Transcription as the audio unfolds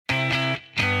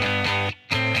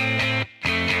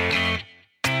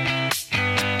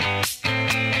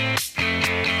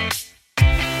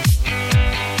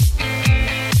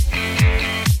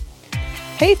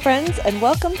Hey friends, and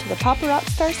welcome to the Papa Rock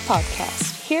Stars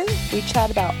podcast. Here we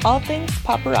chat about all things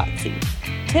paparazzi.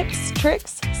 Tips,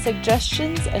 tricks,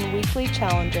 suggestions, and weekly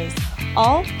challenges.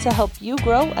 All to help you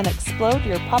grow and explode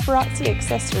your paparazzi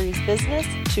accessories business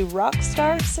to rock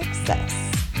star success.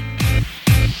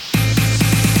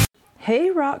 Hey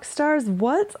rock stars,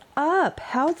 what's up?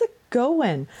 How's it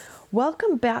going?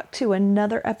 Welcome back to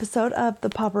another episode of the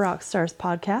Papa Rock Stars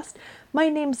podcast. My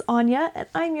name's Anya, and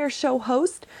I'm your show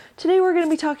host. Today we're going to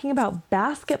be talking about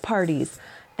basket parties.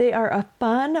 They are a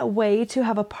fun way to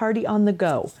have a party on the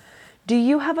go. Do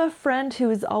you have a friend who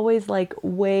is always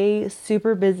way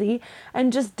super busy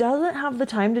and just doesn't have the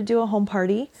time to do a home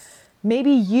party?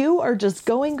 Maybe you are just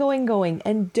going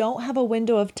and don't have a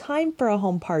window of time for a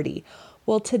home party.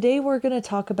 Well, today we're going to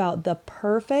talk about the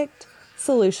perfect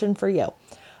solution for you.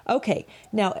 Okay,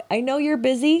 now I know you're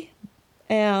busy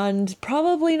and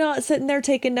probably not sitting there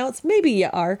taking notes. Maybe you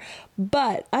are,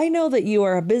 but I know that you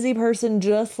are a busy person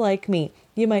just like me.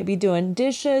 You might be doing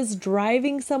dishes,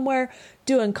 driving somewhere,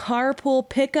 doing carpool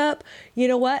pickup. You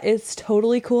know what? It's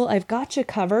totally cool. I've got you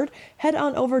covered. Head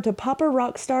on over to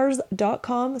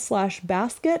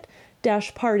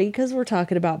paparockstars.com/basket-party because we're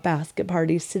talking about basket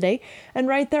parties today. And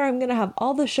right there, I'm going to have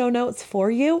all the show notes for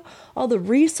you, all the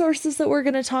resources that we're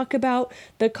going to talk about,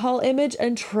 the call image,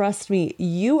 and trust me,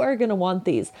 you are going to want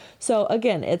these. So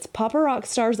again, it's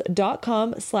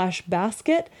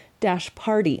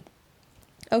paparockstars.com/basket-party.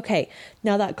 Okay,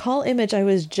 now that call image I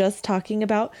was just talking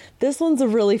about, this one's a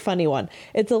really funny one.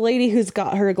 It's a lady who's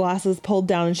got her glasses pulled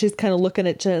down and she's kind of looking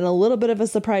at you in a little bit of a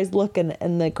surprised look,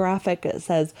 and the graphic it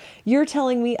says, "You're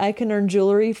telling me I can earn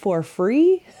jewelry for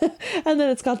free?" And then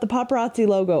it's got the paparazzi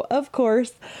logo, of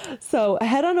course. So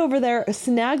head on over there,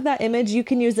 snag that image. You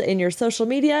can use it in your social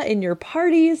media, in your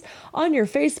parties, on your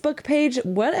Facebook page,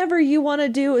 whatever you want to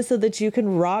do so that you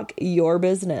can rock your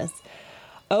business.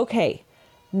 Okay.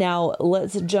 Now,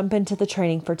 let's jump into the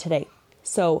training for today.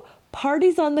 So,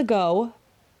 parties on the go,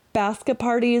 basket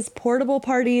parties, portable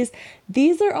parties,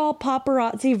 these are all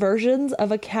paparazzi versions of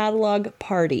a catalog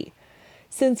party.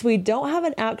 Since we don't have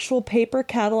an actual paper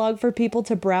catalog for people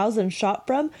to browse and shop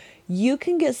from, you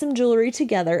can get some jewelry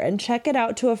together and check it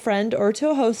out to a friend or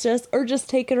to a hostess or just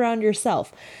take it around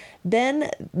yourself. Then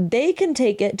they can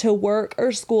take it to work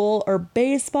or school or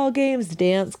baseball games,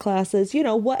 dance classes,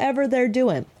 whatever they're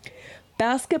doing.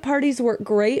 Basket parties work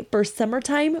great for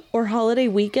summertime or holiday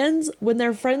weekends when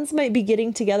their friends might be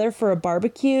getting together for a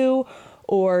barbecue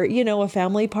or, a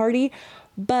family party.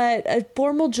 But a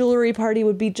formal jewelry party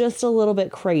would be just a little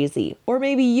bit crazy. Or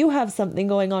maybe you have something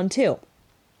going on too.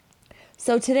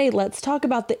 So today, let's talk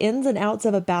about the ins and outs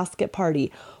of a basket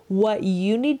party, what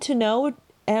you need to know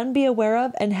and be aware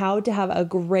of, and how to have a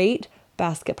great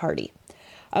basket party.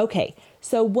 Okay,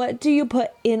 so what do you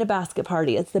put in a basket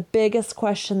party? It's the biggest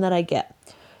question that I get.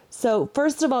 So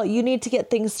first of all, you need to get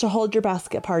things to hold your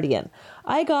basket party in.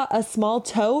 I got a small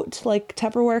tote,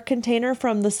 Tupperware container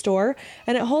from the store,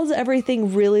 and it holds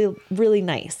everything really, really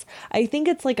nice. I think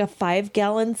it's a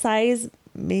 5-gallon size,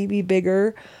 maybe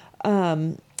bigger.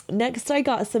 Next, I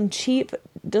got some cheap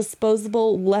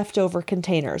disposable leftover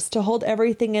containers to hold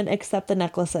everything in except the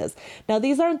necklaces. Now,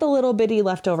 these aren't the little bitty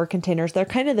leftover containers. They're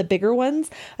kind of the bigger ones.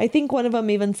 I think one of them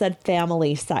even said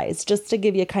family size, just to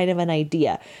give you kind of an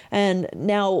idea. And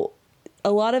now,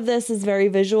 a lot of this is very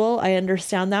visual. I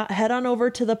understand that. Head on over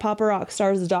to the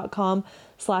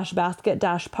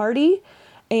paparockstars.com/basket-party,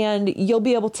 and you'll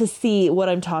be able to see what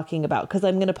I'm talking about because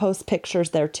I'm going to post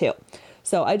pictures there too.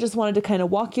 So I just wanted to kind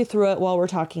of walk you through it while we're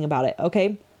talking about it,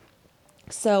 okay?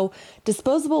 So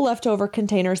disposable leftover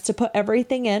containers to put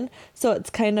everything in. So it's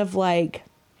kind of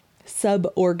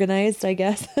sub-organized, I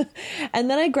guess. And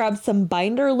then I grabbed some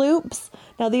binder loops.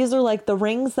 Now these are the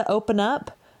rings that open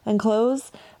up and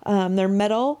close. They're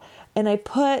metal. And I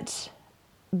put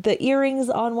the earrings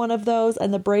on one of those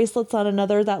and the bracelets on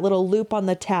another, that little loop on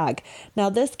the tag. Now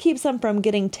this keeps them from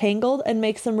getting tangled and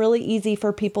makes them really easy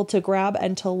for people to grab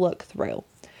and to look through.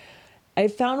 I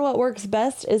found what works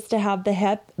best is to have the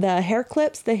hair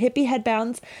clips, the hippie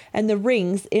headbands, and the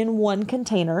rings in one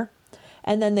container.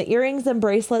 And then the earrings and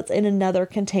bracelets in another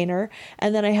container.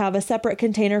 And then I have a separate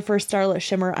container for Starlit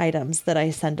Shimmer items that I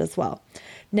send as well.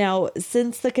 Now,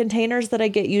 since the containers that I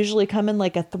get usually come in a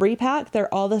 3-pack,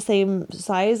 they're all the same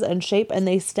size and shape, and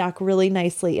they stack really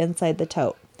nicely inside the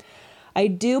tote. I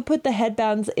do put the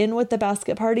headbands in with the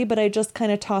basket party, but I just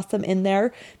kind of toss them in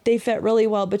there. They fit really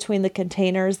well between the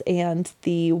containers and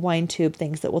the wine tube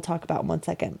things that we'll talk about in 1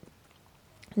 second.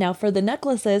 Now for the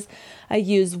necklaces, I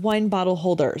use wine bottle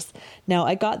holders. Now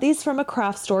I got these from a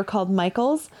craft store called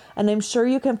Michaels, and I'm sure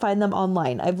you can find them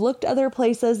online. I've looked other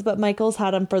places, but Michaels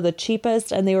had them for the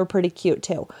cheapest and they were pretty cute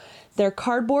too. They're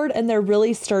cardboard and they're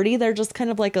really sturdy. They're just kind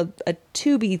of like a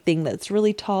tubey thing that's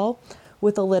really tall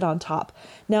with a lid on top.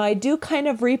 Now I do kind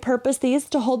of repurpose these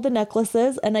to hold the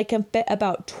necklaces, and I can fit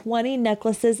about 20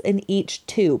 necklaces in each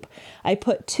tube. I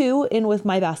put 2 in with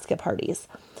my basket parties.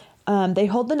 They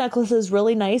hold the necklaces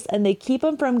really nice and they keep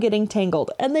them from getting tangled,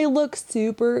 and they look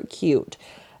super cute.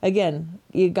 Again,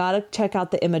 you got to check out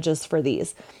the images for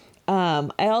these. I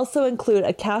also include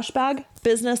a cash bag,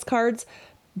 business cards,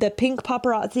 the pink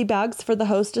paparazzi bags for the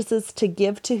hostesses to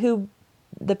give to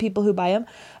the people who buy them,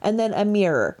 and then a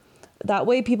mirror. That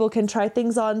way people can try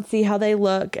things on, see how they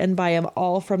look, and buy them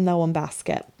all from the one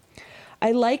basket.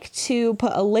 I like to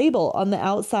put a label on the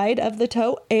outside of the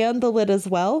tote and the lid as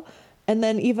well, and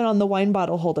then even on the wine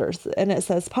bottle holders. And it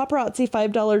says paparazzi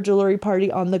 $5 jewelry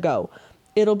party on the go.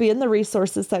 It'll be in the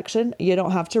resources section. You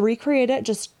don't have to recreate it.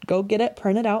 Just go get it,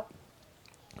 print it out.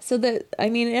 So that,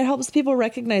 it helps people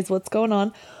recognize what's going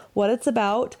on, what it's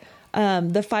about.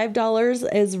 The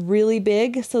 $5 is really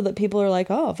big so that people are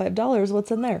like, oh, $5,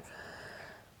 what's in there?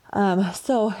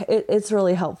 So it's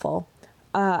really helpful.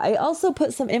 I also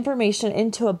put some information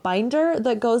into a binder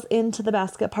that goes into the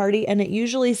basket party, and it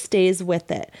usually stays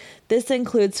with it. This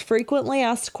includes frequently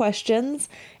asked questions,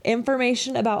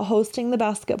 information about hosting the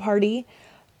basket party,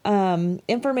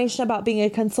 information about being a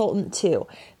consultant too.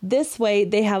 This way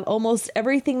they have almost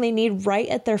everything they need right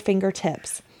at their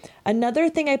fingertips. Another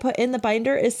thing I put in the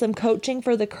binder is some coaching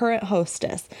for the current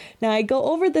hostess. Now I go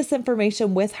over this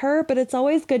information with her, but it's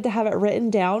always good to have it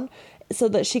written down so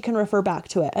that she can refer back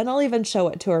to it. And I'll even show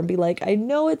it to her and be like, I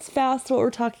know it's fast what we're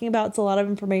talking about. It's a lot of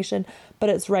information, but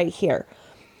it's right here.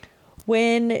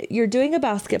 When you're doing a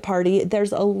basket party,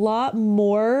 there's a lot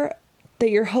more that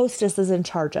your hostess is in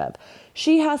charge of.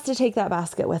 She has to take that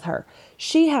basket with her.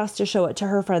 She has to show it to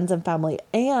her friends and family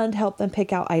and help them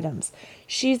pick out items.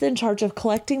 She's in charge of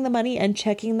collecting the money and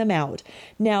checking them out.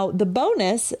 Now, the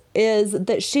bonus is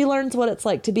that she learns what it's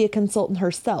like to be a consultant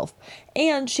herself,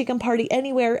 and she can party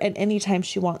anywhere and anytime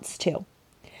she wants to.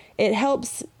 It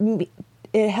helps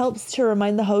to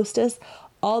remind the hostess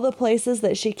all the places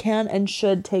that she can and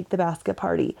should take the basket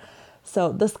party.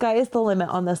 So the sky is the limit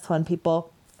on this one,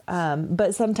 people.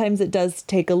 But sometimes it does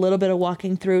take a little bit of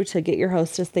walking through to get your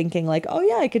hostess thinking like, oh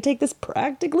yeah, I could take this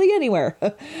practically anywhere.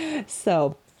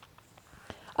 So,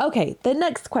 okay. The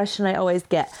next question I always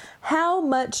get, how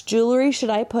much jewelry should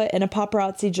I put in a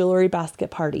paparazzi jewelry basket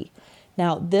party?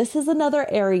 Now, this is another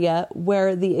area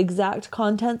where the exact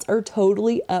contents are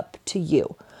totally up to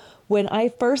you. When I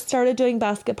first started doing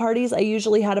basket parties, I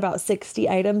usually had about 60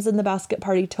 items in the basket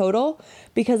party total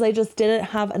because I just didn't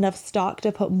have enough stock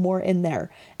to put more in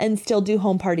there and still do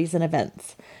home parties and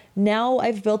events. Now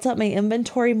I've built up my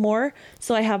inventory more,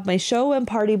 so I have my show and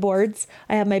party boards,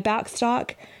 I have my back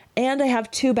stock, and I have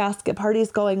 2 basket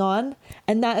parties going on,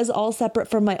 and that is all separate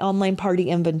from my online party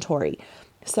inventory.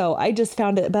 So I just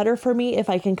found it better for me if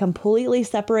I can completely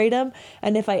separate them.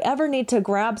 And if I ever need to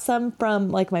grab some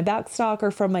from like my back stock or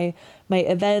from my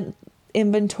event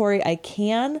inventory, I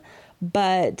can,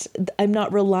 but I'm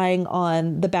not relying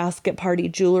on the basket party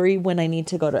jewelry when I need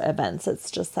to go to events.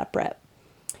 It's just separate.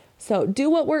 So do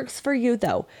what works for you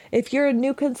though. If you're a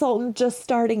new consultant just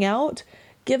starting out,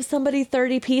 give somebody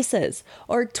 30 pieces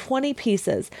or 20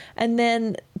 pieces and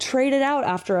then trade it out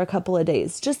after a couple of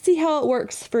days. Just see how it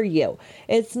works for you.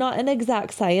 It's not an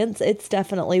exact science. It's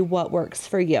definitely what works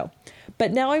for you.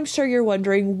 But now I'm sure you're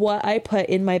wondering what I put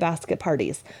in my basket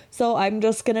parties. So I'm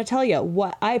just going to tell you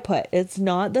what I put. It's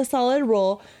not the solid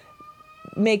rule.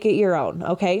 Make it your own,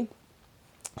 okay?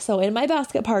 So in my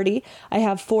basket party, I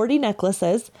have 40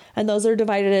 necklaces, and those are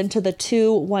divided into the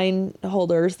 2 wine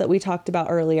holders that we talked about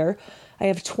earlier. I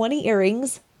have 20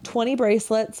 earrings, 20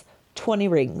 bracelets, 20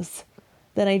 rings.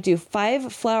 Then I do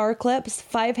 5 flower clips,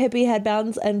 5 hippie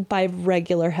headbands, and 5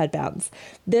 regular headbands.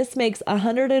 This makes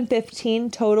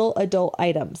 115 total adult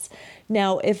items.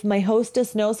 Now, if my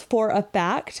hostess knows for a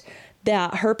fact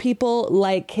that her people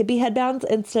like hippie headbands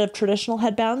instead of traditional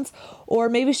headbands, or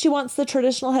maybe she wants the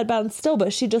traditional headbands still,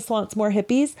 but she just wants more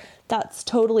hippies, that's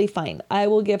totally fine. I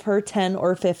will give her 10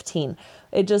 or 15.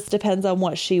 It just depends on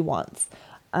what she wants.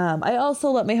 I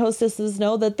also let my hostesses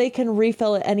know that they can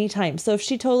refill at any time. So if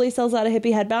she totally sells out of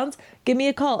hippie headbands, give me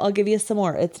a call. I'll give you some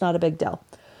more. It's not a big deal.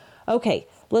 Okay,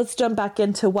 let's jump back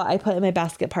into what I put in my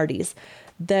basket parties.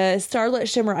 The Starlit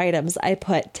Shimmer items, I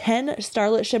put 10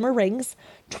 Starlit Shimmer rings,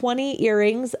 20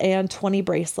 earrings, and 20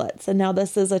 bracelets. And now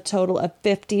this is a total of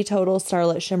 50 total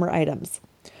Starlit Shimmer items.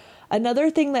 Another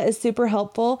thing that is super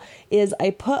helpful is I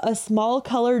put a small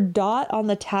colored dot on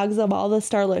the tags of all the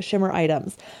Starlit Shimmer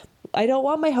items. I don't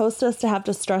want my hostess to have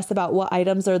to stress about what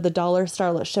items are the dollar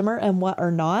Starlit Shimmer and what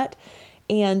are not.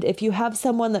 And if you have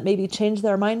someone that maybe changed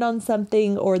their mind on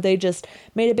something, or they just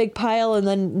made a big pile and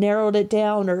then narrowed it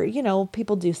down, or,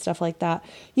 people do stuff like that.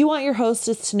 You want your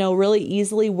hostess to know really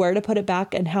easily where to put it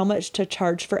back and how much to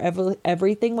charge for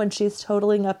everything when she's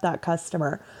totaling up that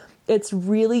customer. It's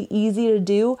really easy to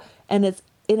do, and it's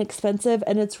inexpensive,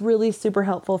 and it's really super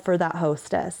helpful for that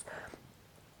hostess.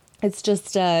 It's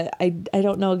just, I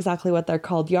don't know exactly what they're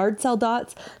called. Yard sale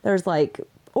dots. There's like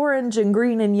orange and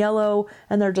green and yellow,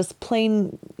 and they're just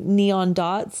plain neon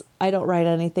dots. I don't write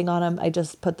anything on them. I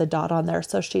just put the dot on there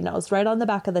so she knows, right on the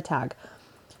back of the tag.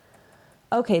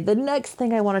 Okay, the next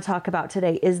thing I want to talk about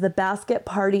today is the basket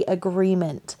party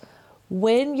agreement.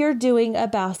 When you're doing a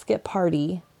basket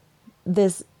party,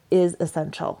 this is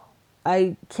essential.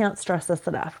 I can't stress this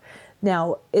enough.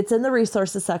 Now, it's in the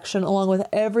resources section along with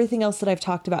everything else that I've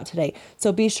talked about today.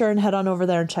 So be sure and head on over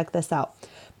there and check this out.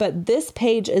 But this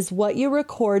page is what you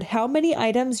record, how many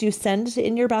items you send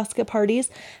in your basket parties,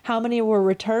 how many were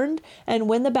returned, and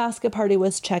when the basket party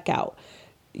was checked out.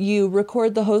 You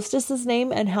record the hostess's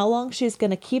name and how long she's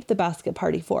going to keep the basket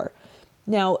party for.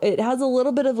 Now, it has a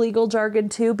little bit of legal jargon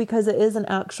too, because it is an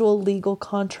actual legal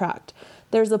contract.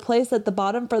 There's a place at the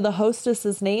bottom for the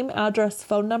hostess's name, address,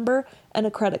 phone number, and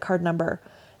a credit card number.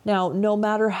 Now, no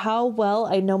matter how well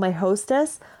I know my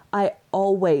hostess, I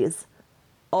always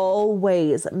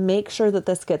make sure that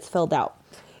this gets filled out.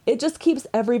 It just keeps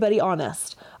everybody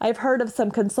honest. I've heard of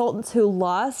some consultants who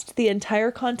lost the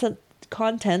entire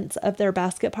contents of their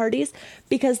basket parties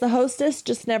because the hostess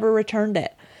just never returned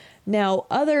it. Now,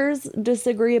 others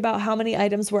disagree about how many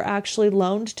items were actually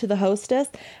loaned to the hostess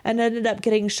and ended up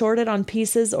getting shorted on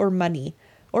pieces or money,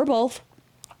 or both.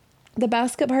 The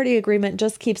basket party agreement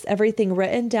just keeps everything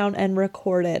written down and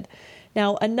recorded.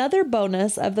 Now, another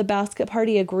bonus of the basket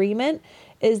party agreement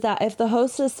is that if the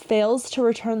hostess fails to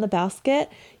return the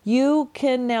basket, you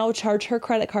can now charge her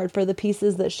credit card for the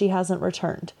pieces that she hasn't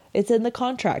returned. It's in the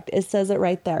contract. It says it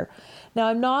right there. Now,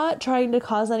 I'm not trying to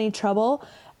cause any trouble,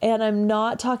 and I'm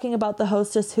not talking about the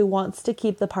hostess who wants to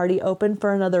keep the party open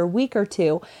for another week or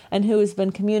two and who has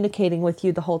been communicating with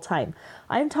you the whole time.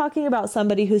 I'm talking about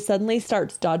somebody who suddenly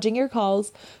starts dodging your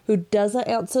calls, who doesn't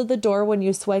answer the door when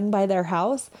you swing by their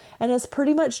house, and has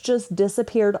pretty much just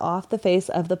disappeared off the face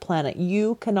of the planet.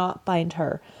 You cannot find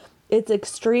her. It's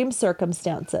extreme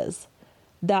circumstances.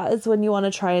 That is when you want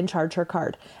to try and charge her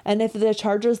card. And if the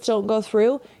charges don't go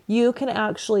through, you can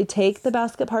actually take the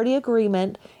basket party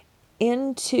agreement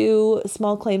into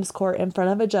small claims court in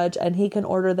front of a judge, and he can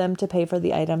order them to pay for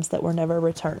the items that were never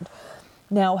returned.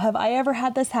 Now, have I ever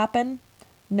had this happen?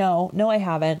 No, I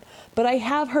haven't. But I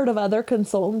have heard of other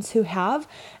consultants who have,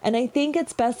 and I think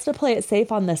it's best to play it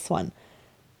safe on this one.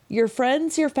 Your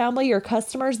friends, your family, your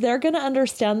customers, they're going to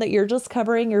understand that you're just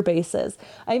covering your bases.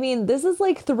 I mean, this is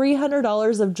like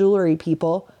 $300 of jewelry,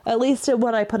 people, at least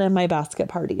what I put in my basket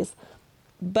parties.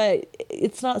 But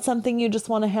it's not something you just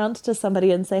want to hand to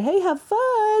somebody and say, hey, have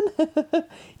fun.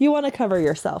 You want to cover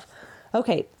yourself.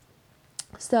 Okay.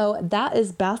 So that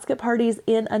is basket parties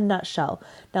in a nutshell.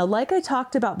 Now, like I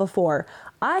talked about before,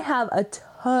 I have a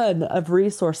ton of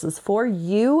resources for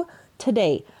you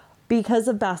today because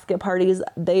of basket parties.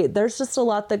 There's just a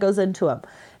lot that goes into them.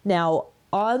 Now,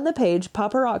 on the page,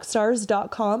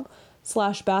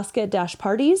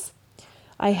 paparocksstars.com/basket-parties,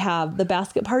 I have the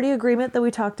basket party agreement that we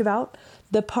talked about,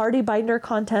 the party binder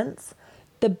contents,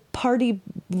 the party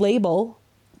label,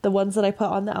 the ones that I put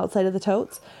on the outside of the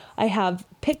totes. I have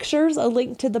pictures, a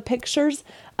link to the pictures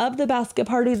of the basket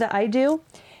party that I do.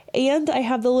 And I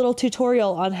have the little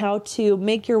tutorial on how to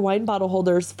make your wine bottle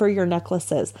holders for your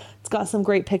necklaces. It's got some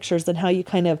great pictures and how you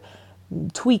kind of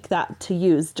tweak that to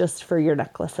use just for your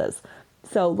necklaces.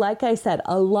 So like I said,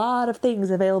 a lot of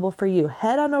things available for you.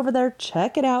 Head on over there,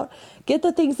 check it out, get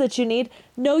the things that you need.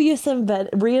 No use in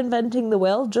reinventing the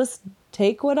wheel. Just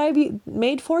take what I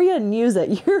made for you and use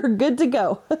it. You're good to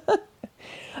go.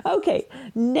 Okay,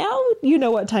 now you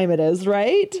know what time it is,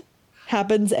 right?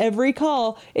 Happens every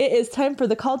call. It is time for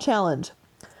the call challenge.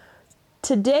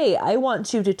 Today, I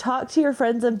want you to talk to your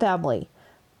friends and family.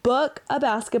 Book a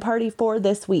basket party for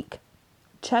this week.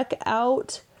 Check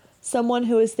out someone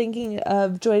who is thinking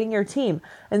of joining your team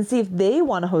and see if they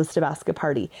want to host a basket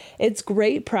party. It's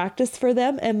great practice for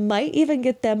them and might even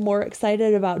get them more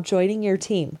excited about joining your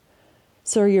team.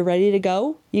 So are you ready to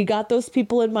go? You got those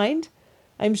people in mind?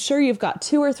 I'm sure you've got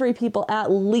 2 or 3 people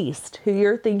at least who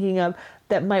you're thinking of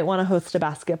that might want to host a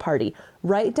basket party.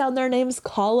 Write down their names,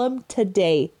 call them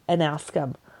today and ask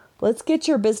them. Let's get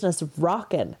your business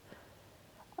rocking.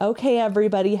 Okay,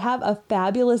 everybody, have a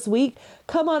fabulous week.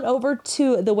 Come on over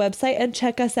to the website and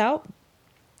check us out.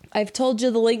 I've told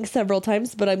you the link several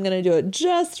times, but I'm going to do it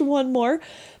just one more.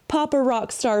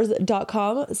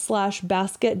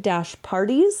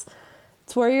 paparockstars.com/basket-parties.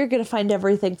 It's where you're going to find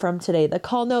everything from today. The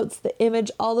call notes, the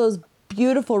image, all those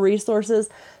beautiful resources,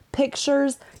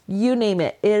 pictures, you name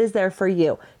it. It is there for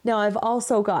you. Now, I've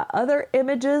also got other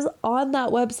images on that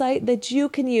website that you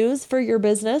can use for your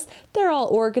business. They're all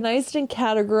organized and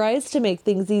categorized to make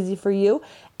things easy for you.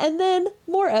 And then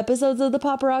more episodes of the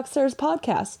Papa Rockstars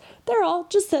podcast. They're all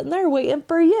just sitting there waiting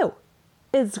for you.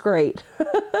 It's great.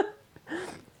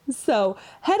 So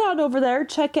head on over there,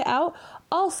 check it out.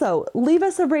 Also, leave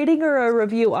us a rating or a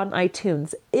review on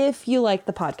iTunes if you like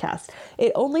the podcast.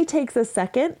 It only takes a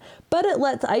second, but it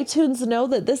lets iTunes know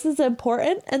that this is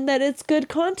important and that it's good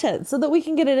content so that we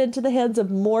can get it into the hands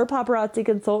of more paparazzi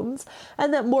consultants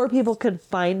and that more people can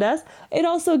find us. It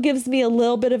also gives me a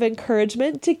little bit of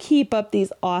encouragement to keep up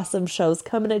these awesome shows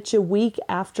coming at you week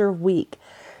after week.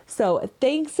 So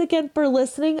thanks again for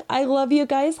listening. I love you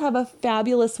guys. Have a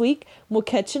fabulous week. We'll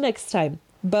catch you next time.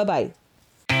 Bye-bye.